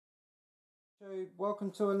So,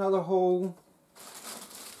 welcome to another haul.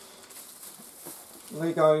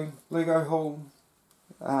 Lego haul.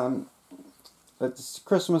 It's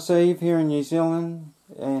Christmas Eve here in New Zealand,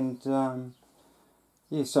 and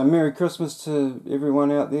yeah, so Merry Christmas to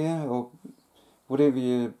everyone out there, or whatever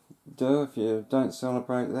you do. If you don't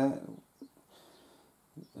celebrate that,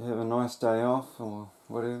 have a nice day off or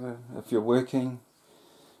whatever. If you're working,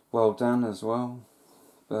 well done as well.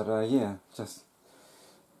 But yeah, just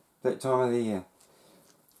that time of the year.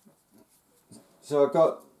 So I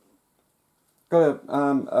got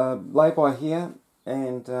a lay-by here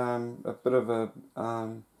and a bit of a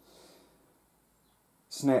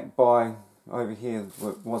snap by over here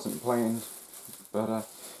that wasn't planned, but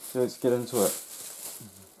let's get into it.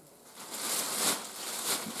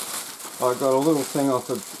 I got a little thing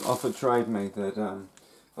off a Trade Me that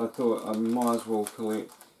I thought I might as well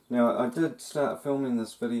collect. Now I did start filming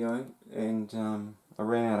this video and I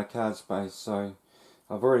ran out of card space, so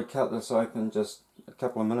I've already cut this open just a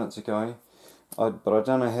couple of minutes ago. But I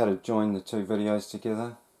don't know how to join the two videos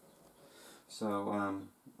together, so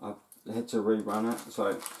I had to rerun it. So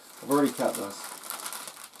I've already cut this,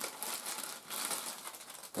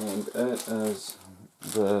 and it is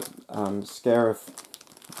the Scarif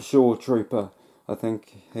Shore Trooper. I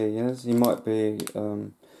think he is. He might be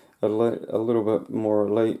a little bit more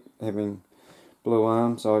elite, having blue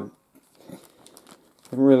arms. I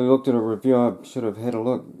haven't really looked at a review. I should have had a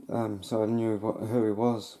look, so I knew who he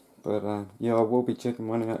was. But yeah, I will be checking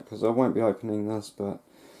one out because I won't be opening this. But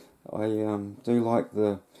I do like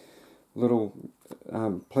the little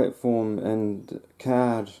platform and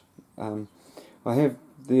card. I have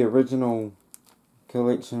the original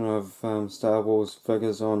collection of Star Wars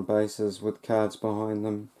figures on bases with cards behind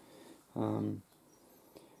them.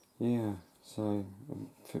 Yeah, so I'm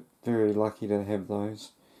very lucky to have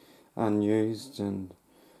those unused and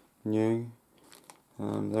new.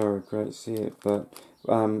 They're a great set, but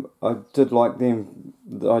I did like them.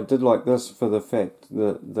 I did like this for the fact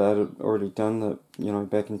that they had already done that. You know,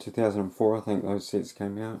 back in 2004, I think those sets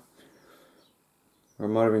came out, or it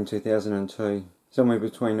might have been 2002, somewhere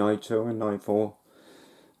between 02 and 04.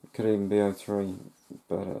 It could even be 03,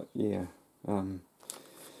 but yeah.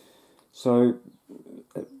 So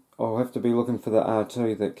I'll have to be looking for the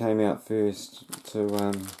R2 that came out first to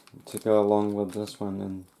go along with this one,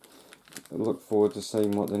 and look forward to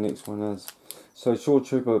seeing what the next one is. So Shore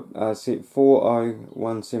Trooper set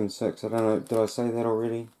 40176. I don't know, did I say that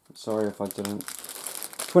already? Sorry if I didn't.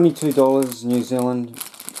 $22 New Zealand.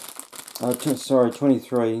 Sorry,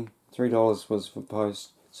 23. $3 was for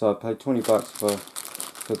post. So I paid $20 for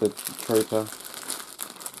the Trooper.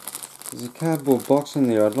 There's a cardboard box in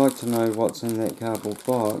there. I'd like to know what's in that cardboard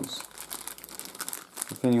box.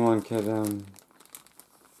 If anyone could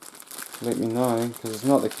let me know, because it's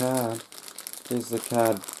not the card. There's the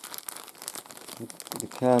card. The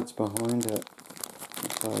card's behind it.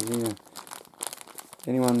 So yeah.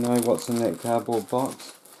 Anyone know what's in that cardboard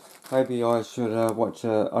box? Maybe I should watch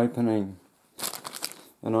a opening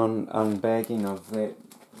and unbagging of that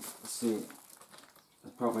set.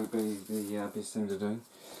 That'd probably be the best thing to do.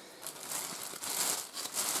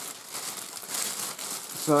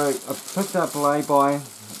 So I picked up lay-by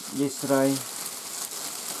yesterday,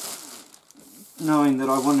 knowing that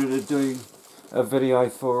I wanted to do a video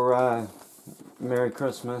for Merry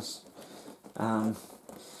Christmas.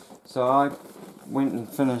 So I went and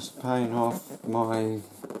finished paying off my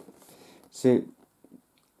set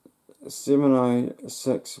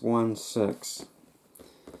 70616,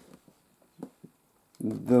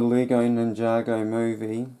 the Lego Ninjago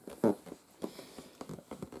movie.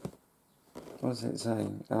 What does it say?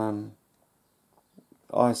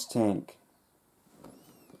 Ice Tank.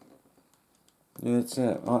 Yeah, that's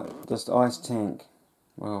it. Just Ice Tank.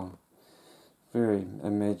 Wow. Very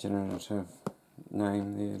imaginative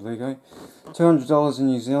name there, Lego. $200 in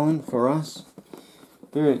New Zealand for us.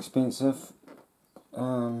 Very expensive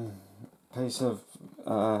piece of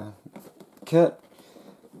kit.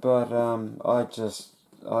 But I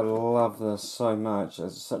love this so much.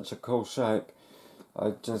 It's such a cool shape.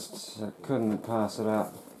 I just couldn't pass it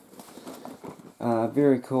up.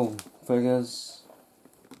 Very cool figures.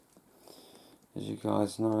 As you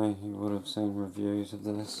guys know, you would have seen reviews of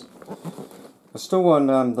this. I still want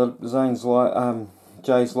the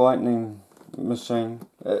Jay's Lightning machine,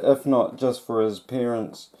 if not just for his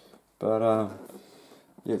parents. But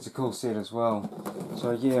yeah, it's a cool set as well.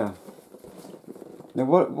 So yeah. Now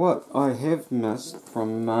what I have missed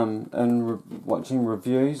from watching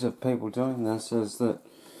reviews of people doing this is that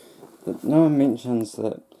no one mentions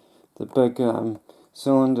that the big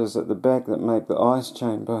cylinders at the back that make the ice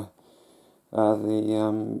chamber,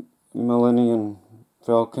 the Millennium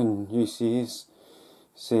Falcon UCS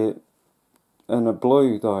set in a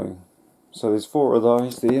blue though. So there's 4 of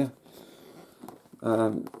those there,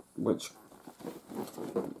 which,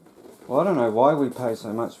 well, I don't know why we pay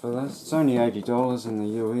so much for this. It's only $80 in the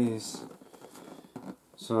US,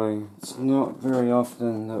 so it's not very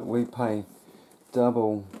often that we pay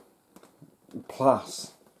double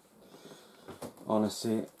plus on a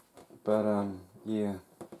set. But yeah,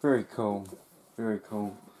 very cool, very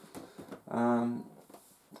cool. I'm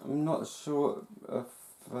not sure if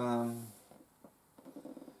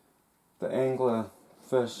the angler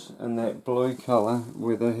fish in that blue colour,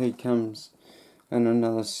 whether he comes in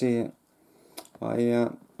another set. I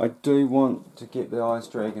do want to get the Ice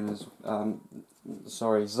Dragon as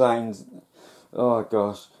Zane's, oh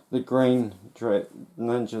gosh, the green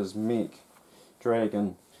Ninja's mech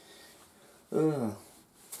dragon. Ugh.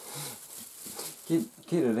 Get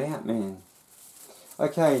it out, man.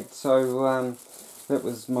 Okay, so that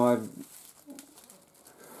was my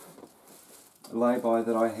lay-by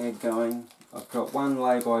that I had going. I've got one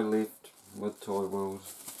lay-by left with Toy World,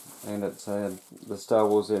 and it's the Star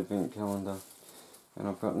Wars Advent Calendar. And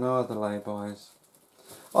I've got no other lay-bys.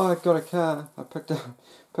 Oh, I got a car. I picked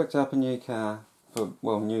up a new car,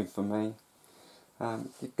 new for me.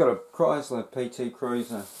 You've got a Chrysler PT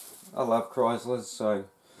Cruiser. I love Chryslers, so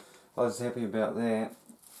I was happy about that.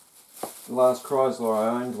 The last Chrysler I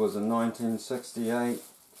owned was a 1968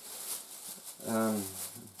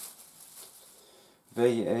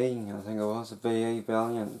 VE, I think it was, a VE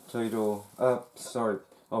Valiant 2-door, I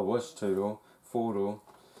wish 2-door, 4-door.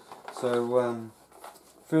 So,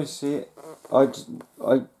 first set,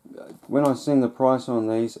 when I seen the price on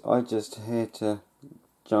these, I just had to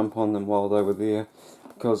jump on them while they were there,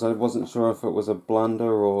 because I wasn't sure if it was a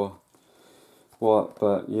blunder or what,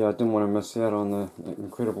 but yeah, I didn't want to miss out on the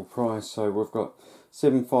incredible price. So we've got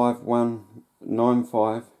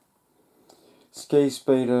 75195 Ski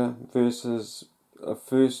Speeder versus a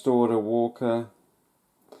First Order Walker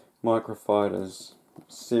Microfighters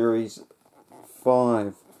Series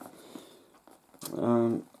 5.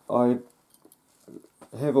 I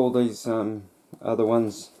have all these other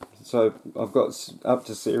ones, so I've got up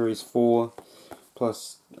to Series 4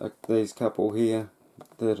 plus these couple here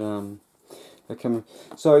that are coming.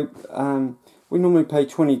 So we normally pay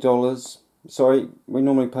 $20. Sorry, we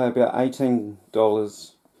normally pay about $18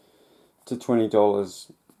 to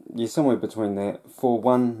 $20. Yeah, somewhere between that for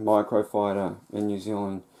one microfighter in New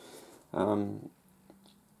Zealand.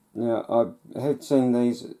 Now I had seen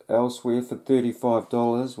these elsewhere for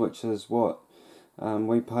 $35, which is what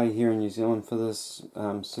we pay here in New Zealand for this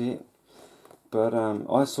set. But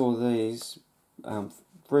I saw these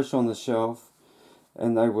fresh on the shelf,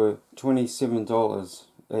 and they were $27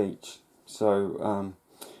 each. So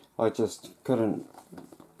I just couldn't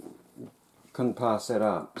pass that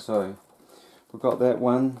up. So we got that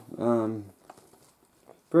one.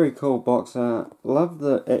 Very cool box art. Love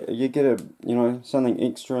the you get something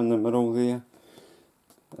extra in the middle there.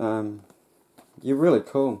 You're really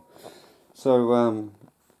cool. So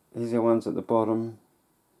here's the ones at the bottom.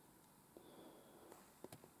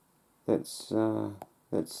 That's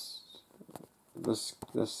this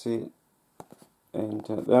set, and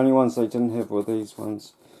the only ones they didn't have were these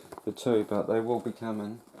ones, the 2, but they will be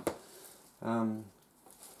coming.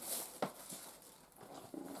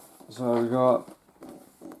 So we got.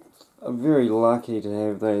 I'm very lucky to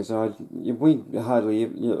have these. We hardly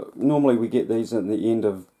normally we get these at the end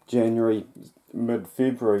of January,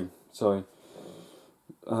 mid-February. So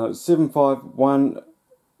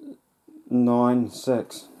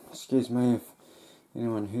 75196. Excuse me if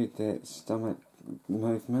anyone heard that stomach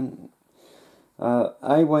movement.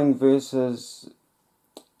 A-Wing versus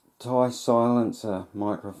TIE Silencer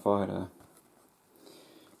Microfighter.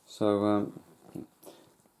 So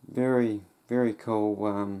very cool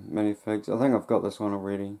minifigs. I think I've got this one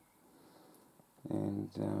already. And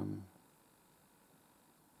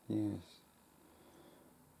yes,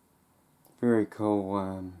 very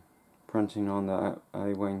cool printing on the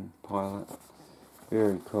A-Wing pilot.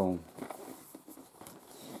 Very cool.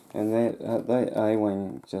 And that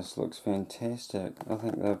A-Wing just looks fantastic. I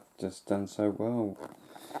think they've just done so well.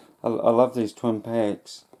 I love these twin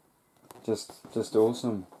packs. Just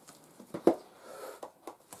awesome.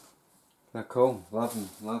 They're cool. Love them.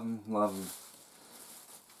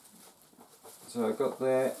 So I got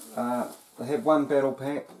that. I had one battle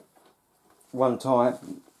pack, one type.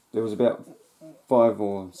 There was about 5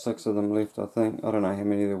 or 6 of them left, I think. I don't know how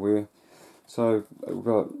many there were. So we've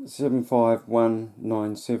got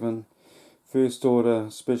 75197 First Order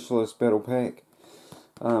Specialist Battle Pack.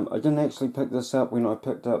 I didn't actually pick this up when I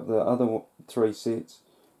picked up the other 3 sets.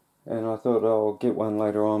 and I thought, oh, I'll get one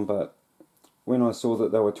later on, but when I saw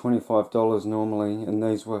that they were $25 normally, and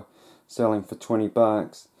these were selling for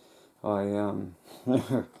 $20, I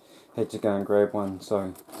had to go and grab one.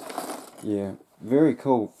 So yeah, very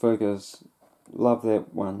cool figures. Love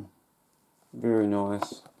that one. Very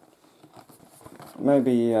nice.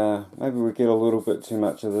 Maybe we get a little bit too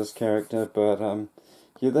much of this character, but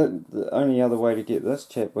yeah, the only other way to get this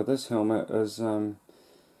chap with this helmet is in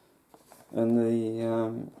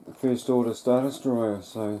the First Order Star Destroyer,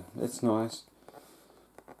 so that's nice.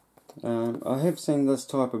 I have seen this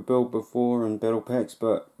type of build before in battle packs,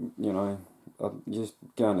 but you know, I'm just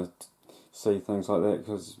going to see things like that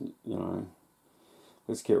because, you know,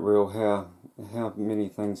 let's get real. How many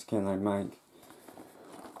things can they make?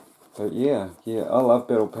 But yeah, I love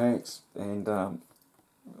battle packs and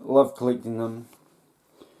love collecting them.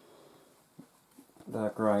 They're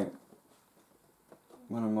great.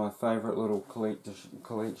 One of my favourite little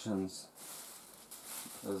collections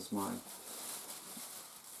is my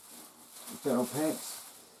battle packs.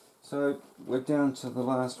 So we're down to the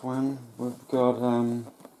last one. We've got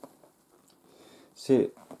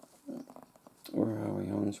set. Where are we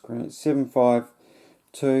on the screen?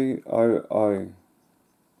 75200.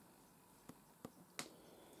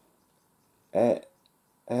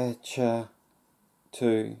 Achatu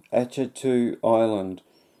Island.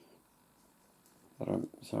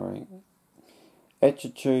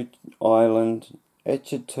 Achatu Island.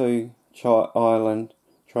 Achatu Island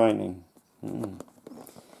training.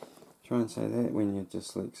 Try and say that when you're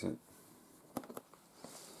dyslexic.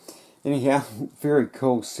 Anyhow, very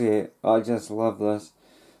cool set. I just love this.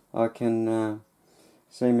 I can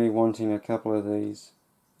see me wanting a couple of these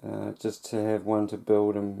just to have one to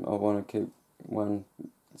build, and I want to keep one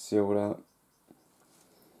sealed up.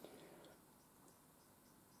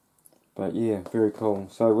 But yeah, very cool.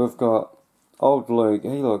 So we've got old Luke. He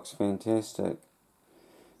looks fantastic.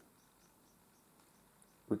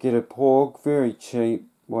 We get a Porg, very cheap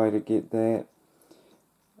way to get that,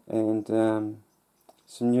 and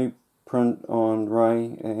some new print on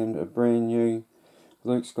Rey, and a brand new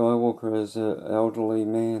Luke Skywalker as an elderly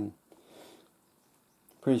man.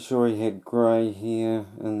 Pretty sure he had grey hair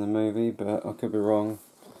in the movie, but I could be wrong.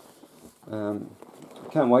 I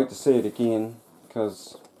can't wait to see it again,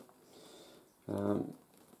 because I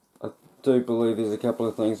do believe there's a couple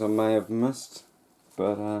of things I may have missed,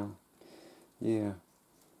 but yeah.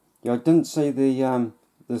 I didn't see the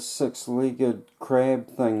six-legged crab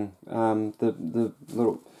thing, the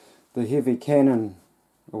heavy cannon,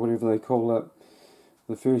 or whatever they call it,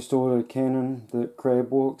 the First Order cannon that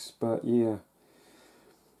crab walks. But yeah,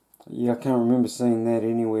 I can't remember seeing that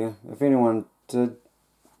anywhere. If anyone did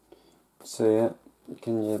see it,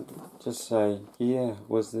 can you just say, yeah,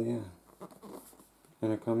 was there,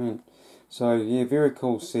 in a comment. So yeah, very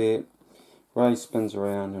cool set. Rey spins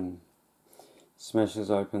around and smashes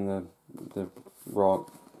open the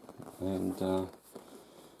rock, and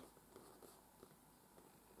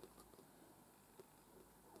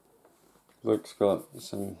Luke's got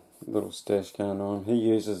some little stash going on. He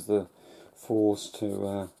uses the Force to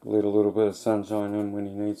let a little bit of sunshine in when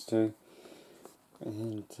he needs to,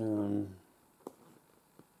 and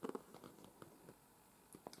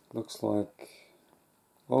looks like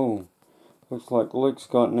Luke's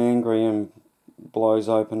gotten angry and blows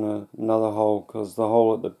open another hole, because the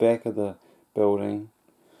hole at the back of the building,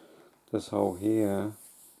 this hole here,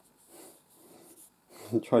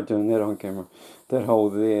 I tried doing that on camera, that hole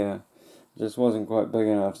there just wasn't quite big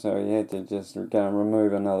enough, so he had to just go and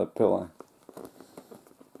remove another pillar.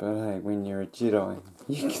 But hey, when you're a Jedi,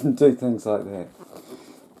 you can do things like that.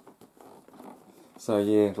 So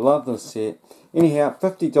yeah, love this set. Anyhow,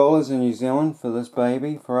 $50 in New Zealand for this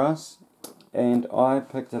baby for us, and I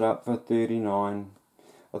picked it up for $39.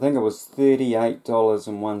 I think it was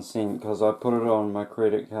 $38.01, because I put it on my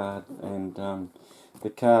credit card, and the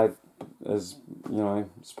card is, you know,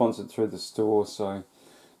 sponsored through the store, so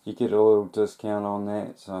you get a little discount on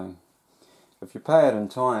that. So if you pay it in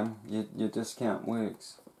time, your discount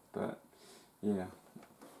works. But yeah,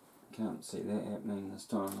 can't see that happening this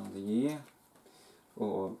time of the year,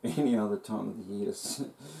 or any other time of the year,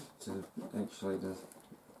 to actually just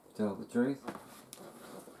tell the truth.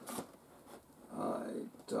 I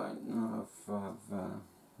don't know if I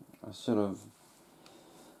should have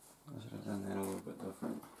done that a little bit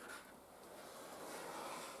different.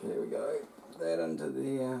 There we go. That into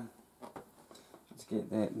there. Let's get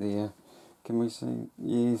that there. Can we see?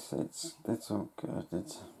 Yes, that's all good.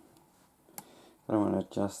 I don't want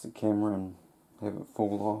to adjust the camera and have it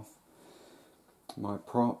fall off my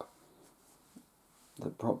prop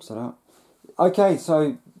that props it up. Okay,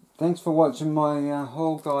 so thanks for watching my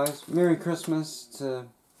haul, guys. Merry Christmas to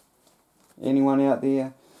anyone out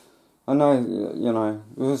there. I know, you know,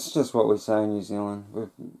 it's just what we say in New Zealand.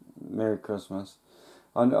 Merry Christmas.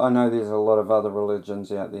 I know there's a lot of other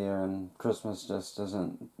religions out there, and Christmas just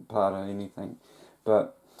isn't part of anything.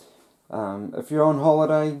 But if you're on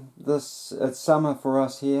holiday, it's summer for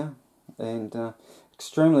us here, and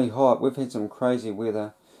extremely hot. We've had some crazy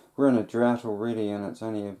weather. We're in a drought already, and it's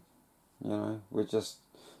only, we're just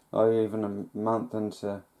even a month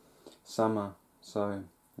into summer. So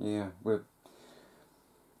yeah, we're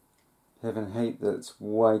having heat that's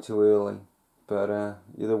way too early. But yeah,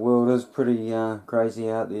 the world is pretty crazy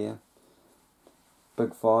out there.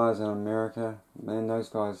 Big fires in America. Man, those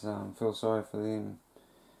guys, feel sorry for them.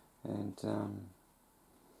 And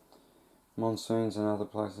monsoons in other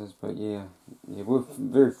places. But yeah, we're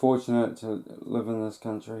very fortunate to live in this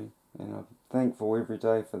country, and I'm thankful every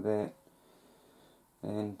day for that.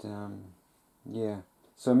 And yeah,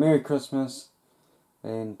 so Merry Christmas,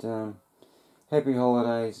 and Happy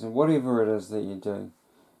Holidays, and whatever it is that you do.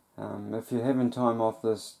 If you're having time off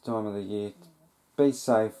this time of the year, be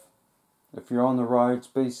safe. If you're on the roads,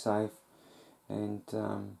 be safe. And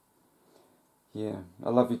yeah, I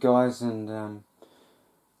love you guys, and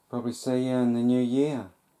probably see you in the new year.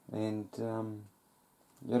 And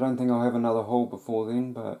I don't think I'll have another haul before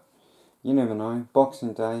then, but you never know.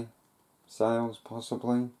 Boxing Day sales,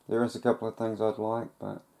 possibly. There is a couple of things I'd like,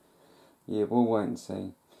 but yeah, we'll wait and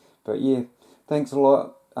see. But yeah, thanks a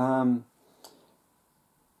lot.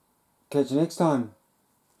 Catch you next time.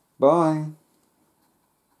 Bye.